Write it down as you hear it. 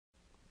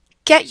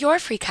Get your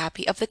free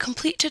copy of the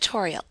complete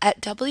tutorial at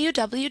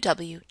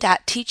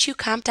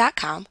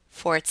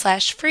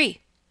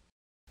www.teachucomp.com/free.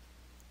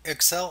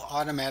 Excel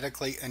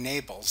automatically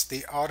enables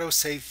the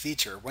AutoSave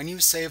feature when you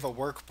save a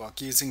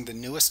workbook using the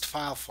newest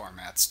file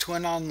formats to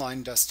an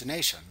online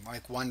destination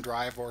like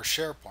OneDrive or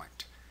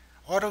SharePoint.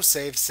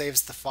 AutoSave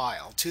saves the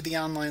file to the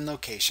online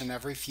location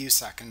every few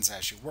seconds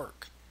as you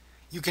work.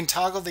 You can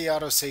toggle the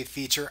AutoSave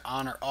feature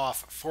on or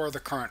off for the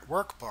current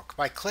workbook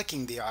by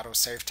clicking the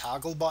AutoSave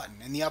toggle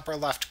button in the upper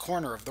left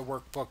corner of the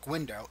workbook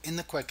window in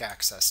the Quick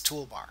Access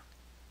toolbar.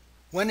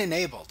 When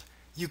enabled,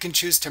 you can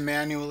choose to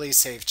manually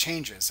save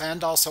changes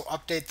and also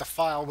update the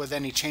file with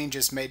any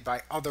changes made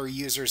by other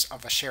users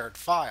of a shared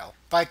file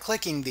by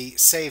clicking the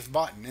Save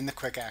button in the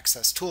Quick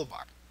Access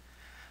toolbar.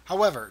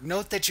 However,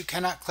 note that you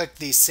cannot click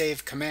the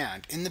Save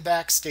command in the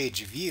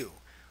Backstage view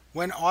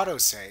when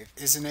AutoSave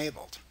is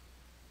enabled.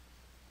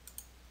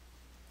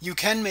 You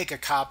can make a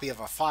copy of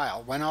a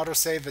file when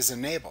AutoSave is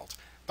enabled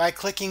by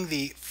clicking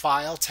the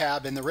File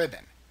tab in the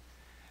ribbon.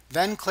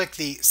 Then click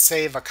the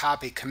Save a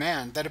Copy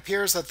command that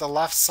appears at the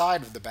left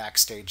side of the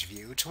Backstage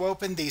view to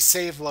open the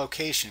save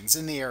locations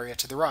in the area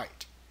to the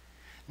right.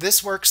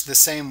 This works the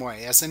same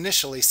way as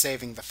initially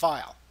saving the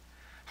file.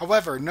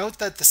 However, note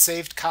that the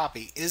saved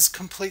copy is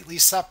completely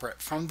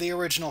separate from the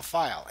original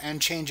file,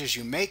 and changes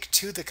you make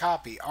to the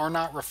copy are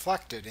not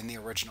reflected in the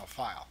original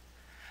file.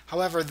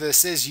 However,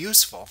 this is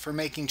useful for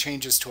making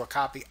changes to a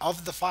copy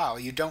of the file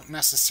you don't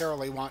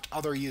necessarily want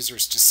other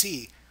users to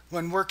see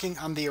when working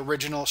on the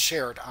original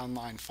shared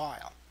online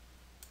file.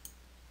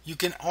 You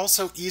can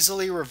also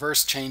easily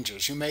reverse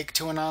changes you make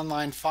to an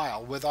online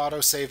file with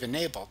AutoSave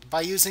enabled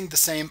by using the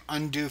same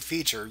undo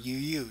feature you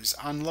use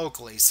on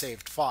locally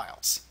saved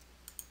files.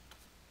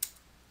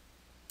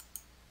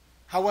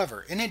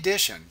 However, in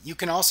addition, you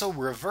can also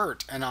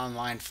revert an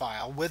online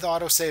file with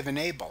AutoSave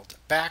enabled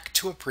back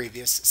to a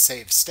previous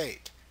save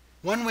state.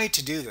 One way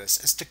to do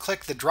this is to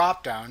click the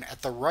drop-down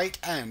at the right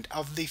end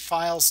of the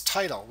file's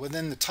title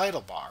within the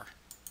title bar,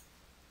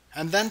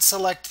 and then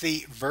select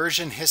the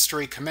Version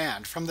History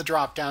command from the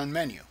drop-down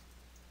menu.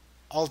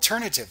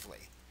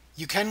 Alternatively,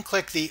 you can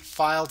click the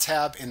File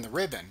tab in the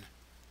ribbon,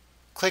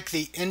 click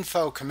the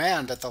Info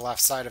command at the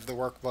left side of the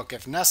workbook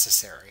if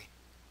necessary,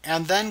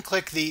 and then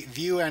click the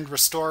View and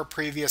Restore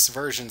Previous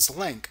Versions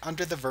link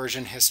under the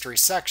Version History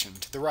section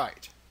to the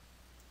right.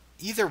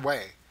 Either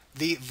way,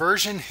 the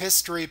Version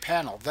History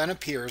panel then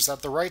appears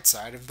at the right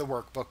side of the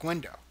workbook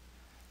window.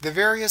 The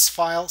various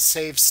file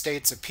save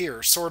states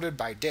appear sorted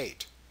by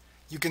date.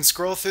 You can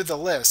scroll through the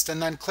list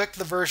and then click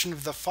the version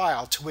of the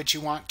file to which you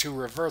want to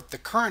revert the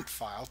current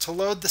file to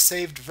load the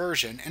saved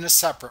version in a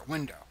separate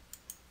window.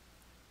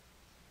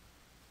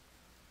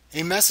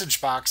 A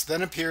message box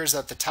then appears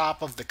at the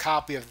top of the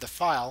copy of the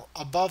file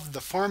above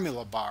the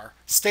formula bar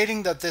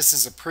stating that this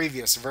is a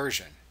previous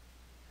version.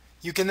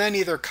 You can then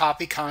either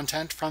copy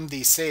content from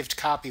the Saved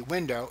Copy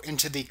window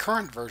into the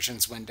Current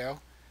Versions window,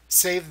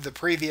 save the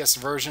previous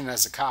version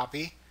as a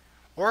copy,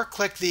 or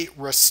click the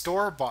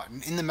Restore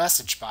button in the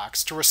message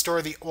box to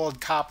restore the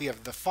old copy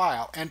of the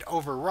file and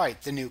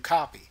overwrite the new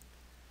copy.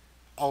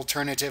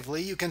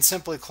 Alternatively, you can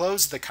simply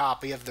close the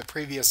copy of the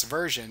previous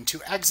version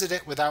to exit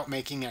it without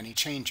making any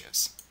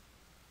changes.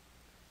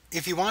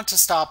 If you want to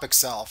stop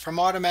Excel from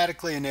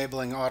automatically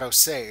enabling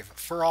AutoSave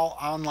for all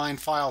online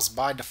files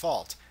by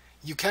default,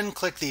 you can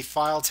click the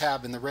File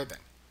tab in the ribbon.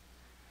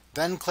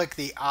 Then click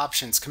the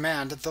Options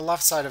command at the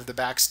left side of the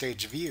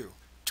Backstage view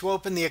to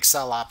open the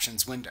Excel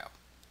Options window.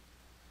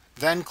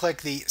 Then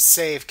click the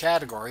Save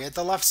category at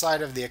the left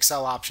side of the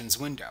Excel Options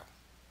window.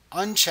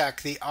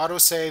 Uncheck the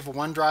AutoSave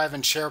OneDrive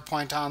and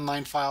SharePoint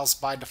online files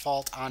by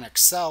default on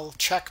Excel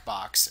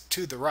checkbox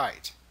to the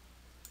right.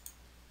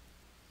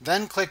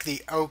 Then click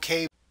the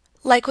OK.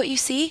 Like what you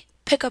see?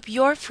 Pick up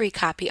your free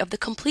copy of the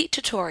complete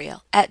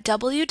tutorial at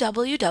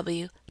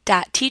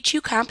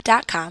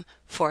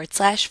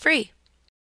www.teachucomp.com/free.